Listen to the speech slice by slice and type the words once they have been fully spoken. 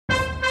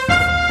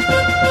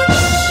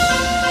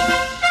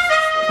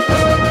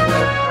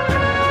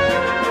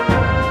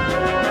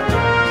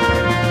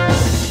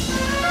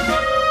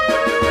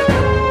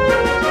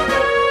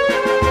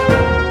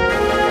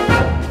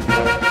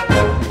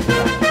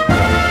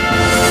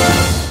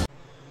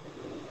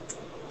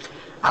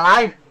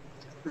Hello,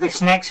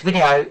 this next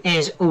video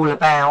is all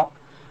about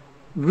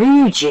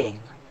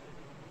rouging.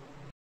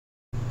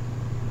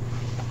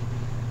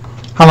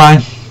 Hello,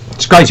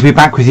 it's great to be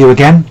back with you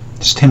again.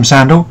 It's Tim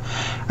Sandle,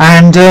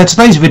 and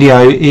today's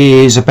video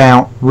is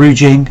about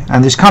rouging,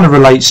 and this kind of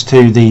relates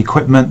to the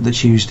equipment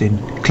that's used in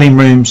clean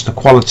rooms, the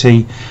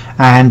quality,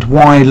 and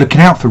why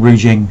looking out for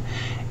rouging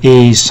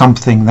is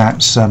something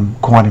that's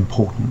quite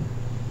important.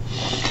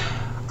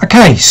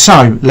 Okay,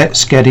 so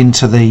let's get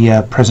into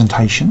the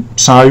presentation.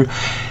 So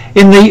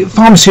in the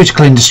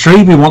pharmaceutical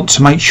industry, we want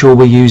to make sure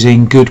we're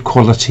using good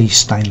quality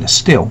stainless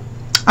steel.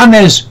 And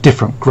there's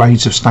different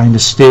grades of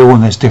stainless steel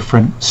and there's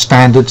different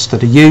standards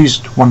that are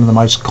used. One of the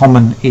most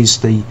common is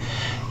the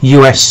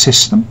US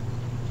system.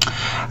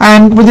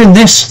 And within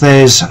this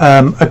there's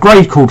a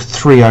grade called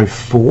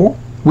 304,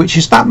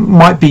 that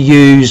might be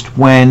used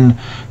when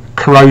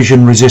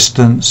corrosion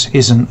resistance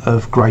isn't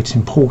of great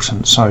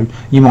importance. So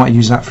you might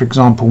use that, for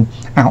example,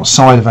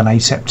 outside of an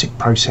aseptic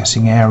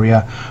processing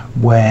area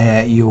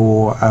where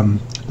you're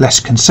less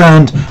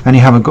concerned and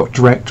you haven't got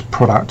direct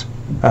product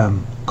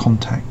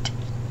contact.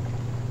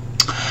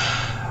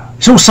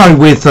 It's also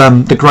with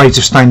the grades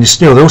of stainless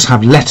steel, they also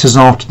have letters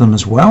after them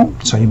as well.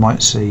 So you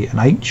might see an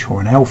H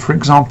or an L, for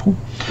example,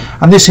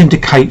 and this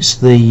indicates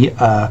the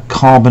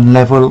carbon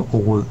level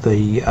or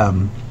the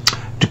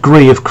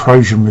degree of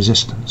corrosion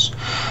resistance.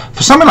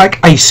 For something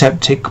like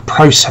aseptic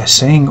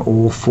processing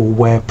or for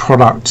where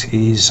product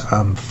is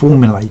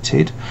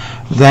formulated,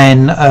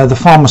 then the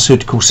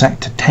pharmaceutical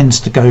sector tends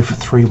to go for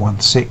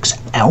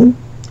 316L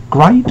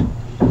grade,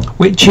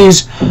 which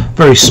is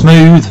very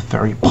smooth,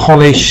 very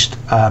polished,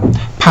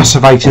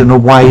 passivated in a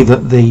way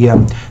that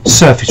the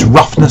surface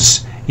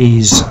roughness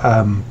is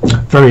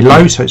very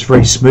low, so it's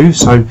very smooth.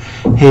 So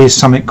here's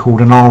something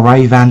called an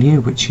RA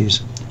value, which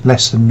is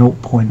less than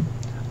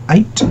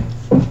 0.8.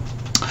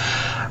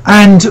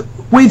 And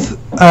with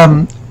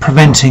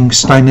preventing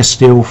stainless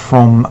steel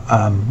from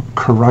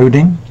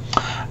corroding,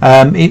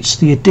 it's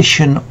the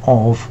addition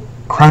of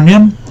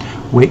chromium,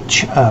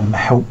 which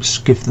helps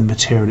give the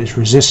material its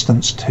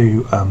resistance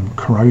to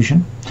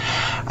corrosion,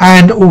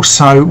 and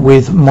also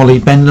with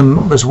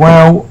molybdenum as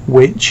well,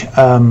 which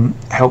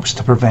helps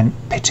to prevent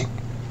pitting.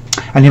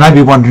 And you may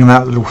be wondering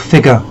that little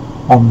figure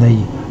on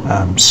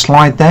the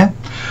slide there.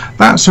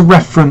 That's a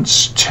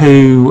reference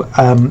to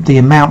the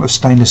amount of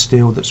stainless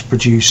steel that's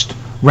produced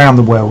around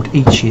the world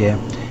each year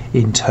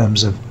in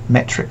terms of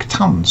metric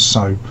tons.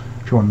 So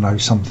if you want to know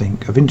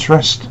something of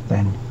interest,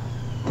 then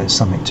there's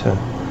something to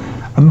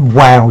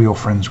wow your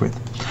friends with.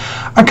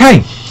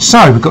 Okay,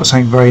 so we've got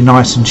something very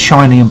nice and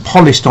shiny and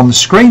polished on the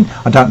screen.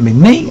 I don't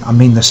mean me, I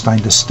mean the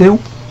stainless steel.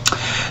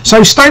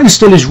 So stainless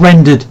steel is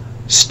rendered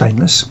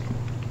stainless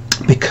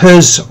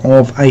because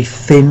of a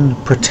thin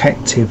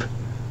protective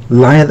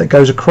layer that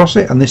goes across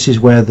it, and this is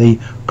where the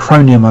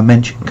chromium I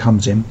mentioned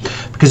comes in,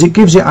 because it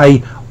gives it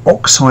a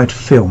oxide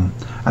film,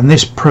 and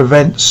this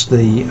prevents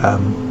the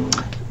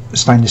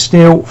stainless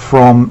steel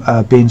from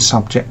being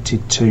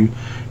subjected to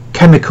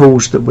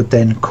chemicals that would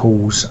then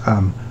cause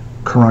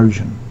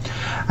corrosion.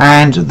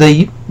 And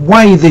the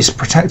way this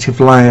protective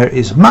layer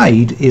is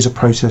made is a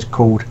process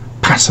called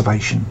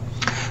passivation.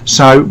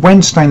 So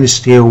when stainless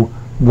steel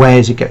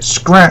wears, it gets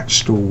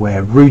scratched, or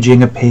where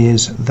rouging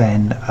appears,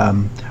 then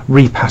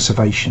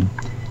repassivation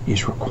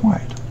is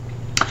required.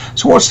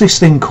 So what's this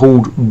thing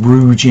called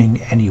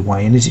rouging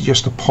anyway, and is it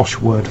just a posh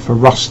word for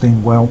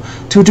rusting? Well,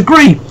 to a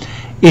degree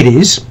it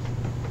is,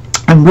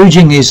 and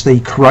rouging is the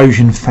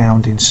corrosion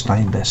found in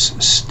stainless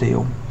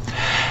steel,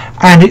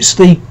 and it's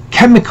the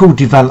chemical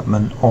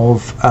development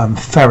of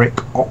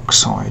ferric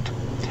oxide,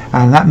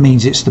 and that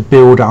means it's the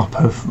build up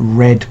of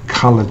red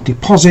coloured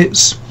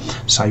deposits,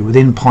 say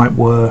within pipe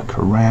work,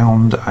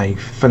 around a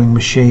filling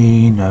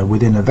machine,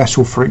 within a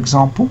vessel, for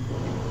example.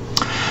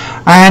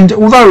 And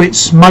although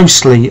it's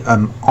mostly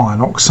iron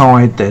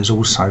oxide, there's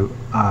also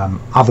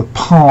other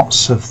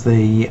parts of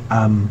the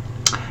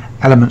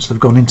elements that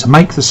have gone in to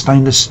make the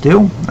stainless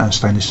steel.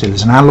 Stainless steel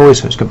is an alloy,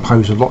 so it's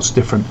composed of lots of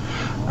different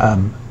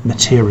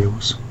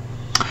materials.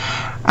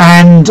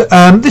 And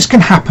this can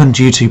happen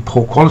due to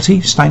poor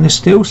quality stainless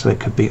steel, so there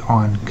could be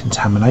iron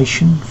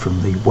contamination from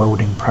the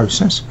welding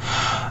process.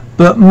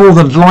 But more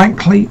than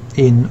likely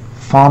in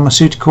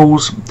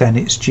pharmaceuticals, then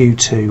it's due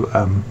to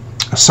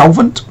a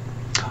solvent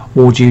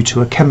or due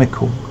to a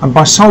chemical. And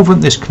by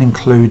solvent this can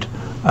include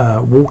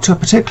water,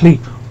 particularly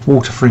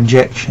water for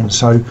injection.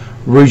 So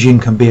rouging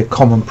can be a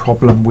common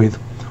problem with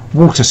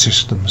water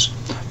systems,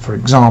 for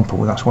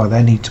example. That's why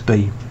they need to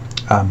be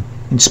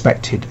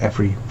inspected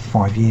every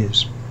 5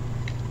 years.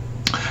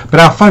 But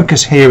our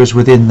focus here is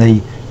within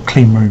the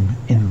clean room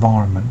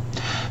environment.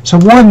 So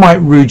why might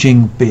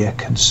rouging be a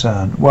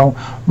concern? Well,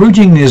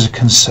 rouging is a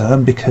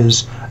concern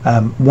because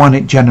one,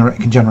 it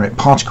can generate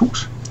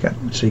particles.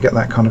 So you get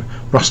that kind of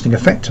rusting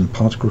effect and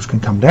particles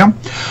can come down,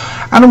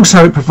 and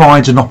also it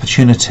provides an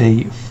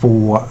opportunity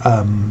for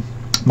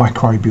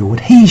microbial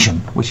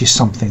adhesion, which is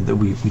something that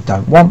we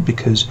don't want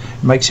because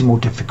it makes it more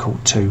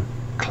difficult to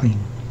clean.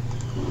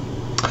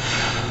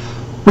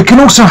 We can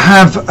also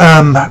have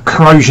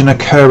corrosion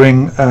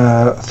occurring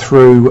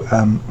through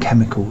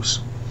chemicals.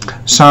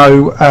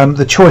 So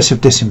the choice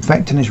of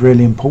disinfectant is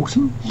really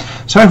important.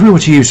 So if we were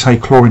to use, say,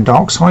 chlorine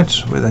dioxide,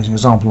 with an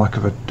example like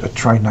of a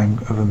trade name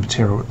of a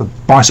material, the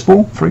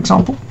bispor, for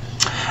example,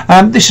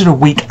 this is a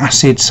weak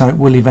acid, so it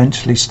will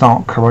eventually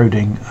start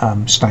corroding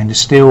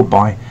stainless steel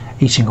by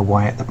eating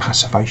away at the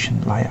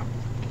passivation layer.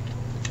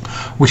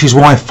 Which is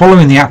why,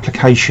 following the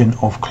application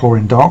of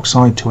chlorine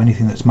dioxide to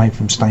anything that's made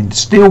from stainless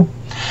steel,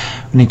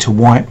 we need to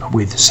wipe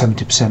with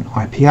 70%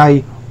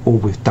 IPA or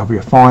with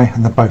WFI,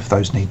 and both of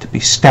those need to be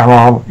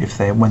sterile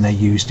when they're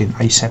used in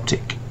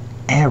aseptic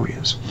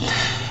areas.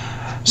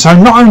 So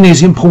not only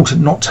is it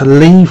important not to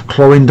leave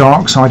chlorine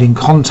dioxide in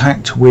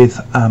contact with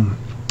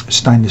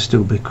stainless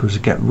steel because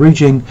you get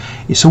rouging,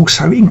 it's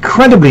also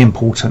incredibly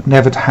important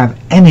never to have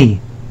any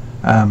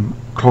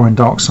chlorine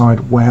dioxide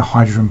where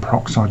hydrogen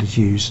peroxide is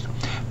used,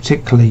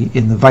 particularly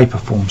in the vapor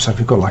form. So if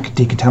you've got like a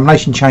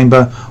decontamination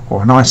chamber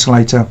or an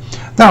isolator,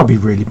 that would be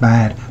really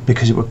bad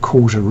because it would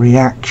cause a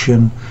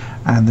reaction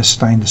and the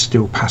stainless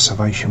steel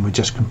passivation would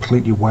just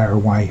completely wear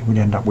away. We'd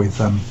end up with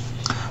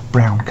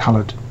brown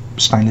coloured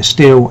stainless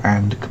steel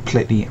and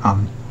completely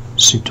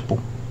unsuitable.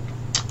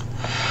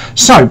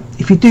 So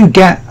if you do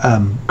get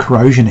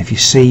corrosion, if you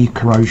see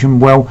corrosion,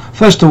 well,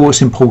 first of all,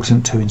 it's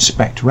important to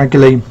inspect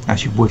regularly,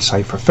 as you would,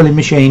 say, for a filling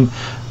machine.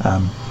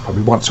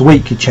 Probably once a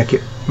week you check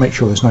it, make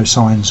sure there's no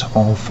signs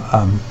of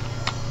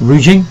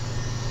rouging.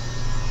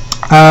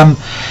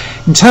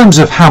 In terms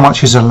of how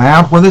much is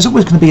allowed, well, there's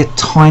always going to be a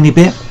tiny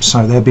bit,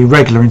 so there'll be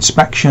regular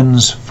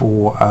inspections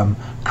for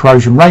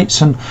corrosion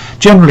rates, and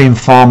generally in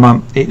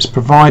pharma it's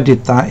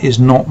provided that is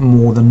not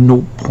more than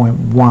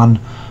 0.1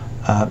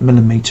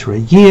 millimetre a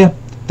year,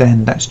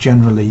 then that's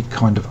generally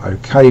kind of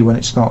okay. When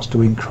it starts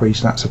to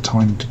increase, that's a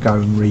time to go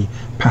and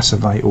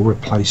repassivate or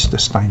replace the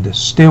stainless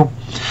steel.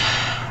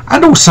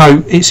 And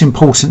also it's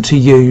important to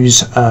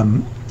use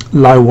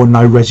low or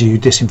no residue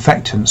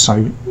disinfectants.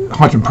 So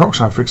hydrogen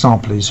peroxide, for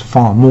example, is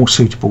far more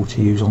suitable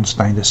to use on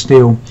stainless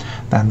steel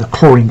than the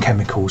chlorine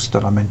chemicals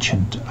that I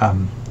mentioned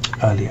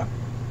earlier.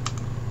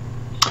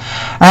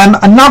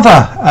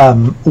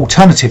 Another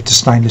alternative to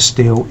stainless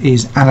steel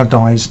is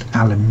anodized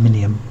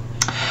aluminium,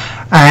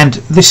 and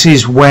this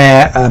is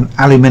where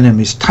aluminium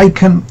is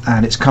taken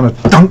and it's kind of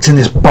dunked in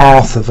this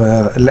bath of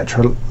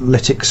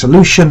electrolytic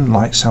solution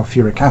like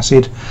sulfuric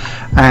acid,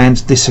 and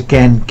this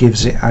again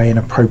gives it an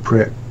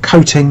appropriate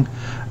coating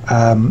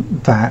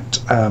that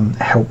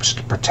helps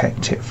to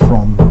protect it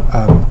from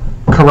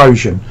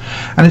corrosion,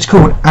 and it's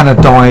called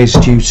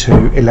anodized due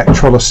to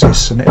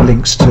electrolysis, and it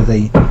links to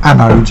the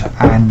anode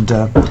and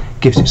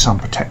gives it some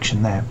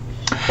protection there.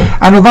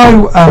 And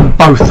although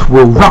both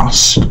will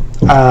rust,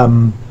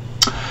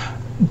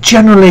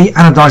 generally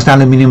anodized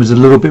aluminium is a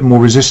little bit more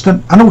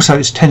resistant, and also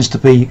it tends to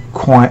be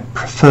quite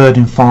preferred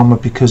in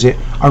pharma because it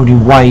only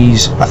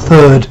weighs a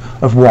third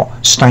of what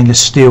stainless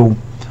steel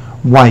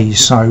weighs.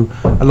 So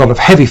a lot of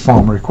heavy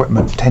pharma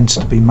equipment tends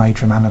to be made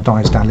from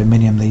anodized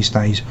aluminium these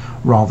days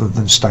rather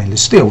than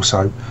stainless steel.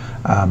 So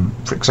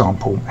for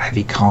example,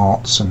 heavy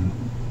carts and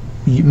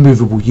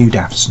movable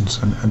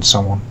UDAFs and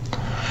so on.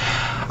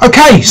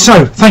 Okay,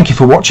 so thank you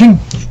for watching.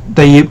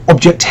 The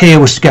object here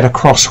was to get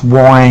across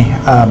why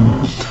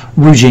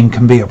rouging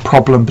can be a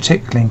problem,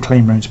 particularly in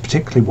clean rooms,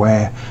 particularly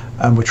where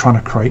we're trying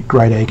to create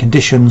grade A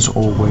conditions,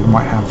 or we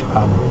might have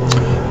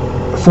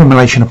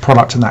formulation of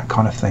product and that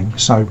kind of thing.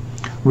 So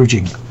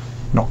rouging,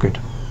 not good,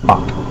 but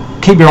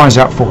keep your eyes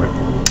out for it.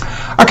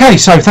 Okay,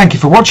 so thank you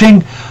for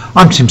watching.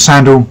 I'm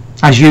Sandle.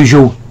 As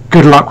usual,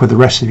 good luck with the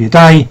rest of your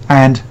day,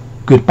 and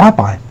goodbye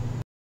bye.